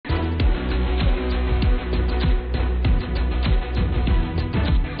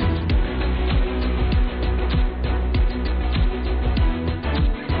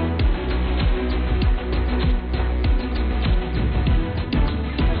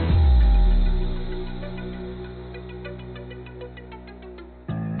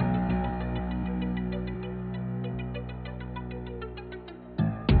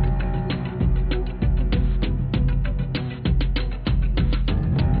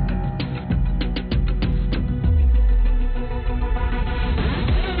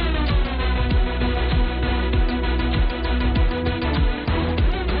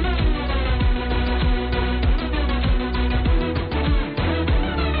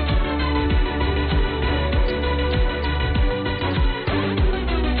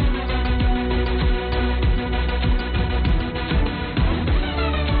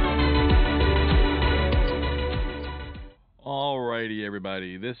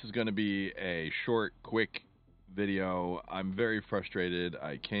this is going to be a short, quick video. I'm very frustrated.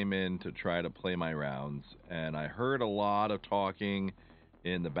 I came in to try to play my rounds, and I heard a lot of talking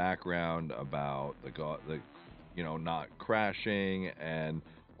in the background about the not crashing and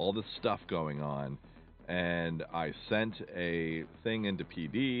all this stuff going on. And I sent a thing into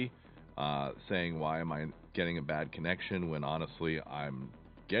PD saying, why am I getting a bad connection when honestly I'm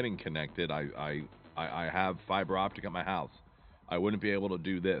getting connected. I have fiber optic at my house. I wouldn't be able to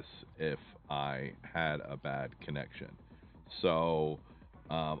do this if I had a bad connection. So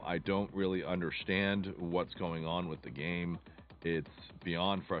I don't really understand what's going on with the game. It's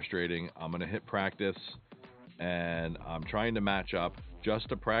beyond frustrating. I'm going to hit practice, and I'm trying to match up just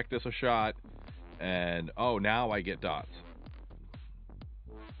to practice a shot, and oh, now I get dots.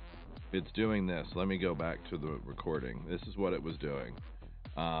 It's doing this. Let me go back to the recording. This is what it was doing.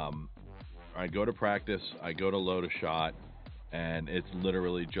 I go to practice, I go to load a shot, and it's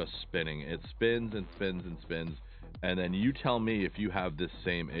literally just spinning. It spins and spins and spins, and then you tell me if you have this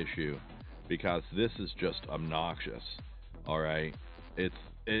same issue, because this is just obnoxious. All right, it's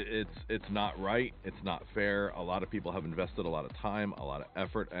not right. It's not fair. A lot of people have invested a lot of time, a lot of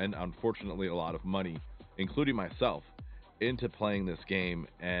effort, and unfortunately a lot of money, including myself, into playing this game,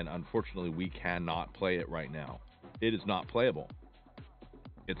 and unfortunately we cannot play it right now. It is not playable.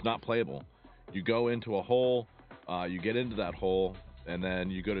 It's not playable. You go into a hole, you get into that hole, and then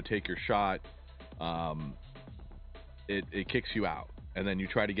you go to take your shot. It kicks you out, and then you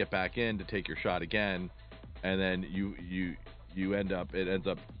try to get back in to take your shot again, and then it ends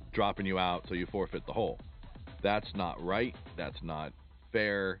up dropping you out, so you forfeit the hole. That's not right. That's not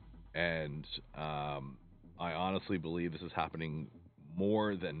fair, and I honestly believe this is happening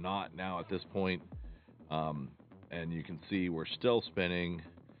more than not now at this point. And you can see we're still spinning.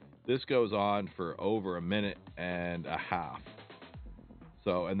 This goes on for over a minute and a half.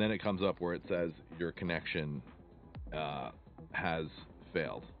 So, and then it comes up where it says your connection has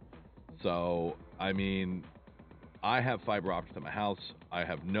failed. So, I mean, I have fiber optic at my house. I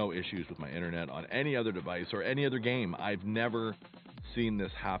have no issues with my internet on any other device or any other game. I've never seen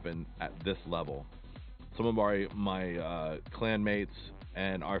this happen at this level. Some of my clan mates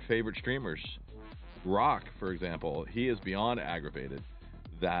and our favorite streamers, Rock, for example, he is beyond aggravated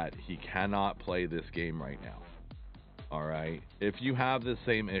that he cannot play this game right now. All right. If you have the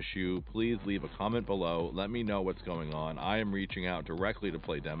same issue, please leave a comment below. Let me know what's going on. I am reaching out directly to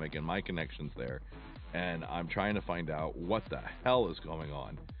Playdemic, and my connection's there, and I'm trying to find out what the hell is going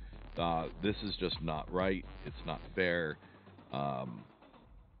on. This is just not right. It's not fair.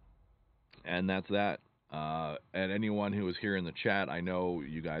 And that's that. And anyone who is here in the chat, I know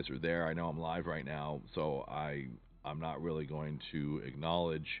you guys are there. I know I'm live right now, so I'm not really going to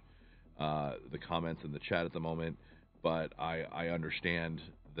acknowledge the comments in the chat at the moment, but I understand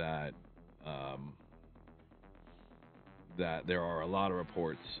that that there are a lot of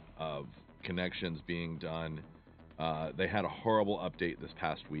reports of connections being done. They had a horrible update this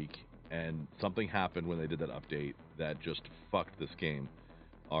past week, and something happened when they did that update that just fucked this game.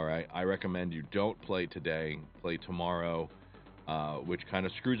 All right, I recommend you don't play today, play tomorrow, which kind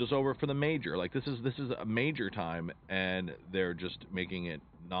of screws us over for the major. Like, this is a major time, and they're just making it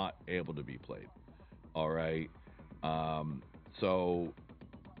not able to be played. All right, so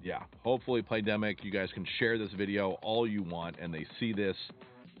yeah, hopefully Playdemic, you guys can share this video all you want, and they see this.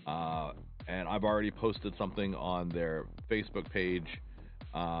 And I've already posted something on their Facebook page,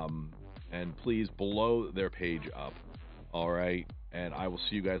 and please blow their page up. All right. And I will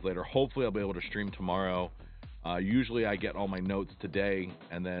see you guys later. Hopefully I'll be able to stream tomorrow. Usually I get all my notes today,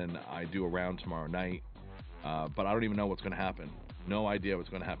 and then I do a round tomorrow night. But I don't even know what's going to happen. No idea what's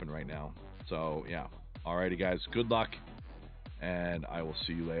going to happen right now. So, yeah. Alrighty, guys. Good luck, and I will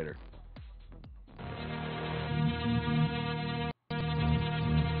see you later.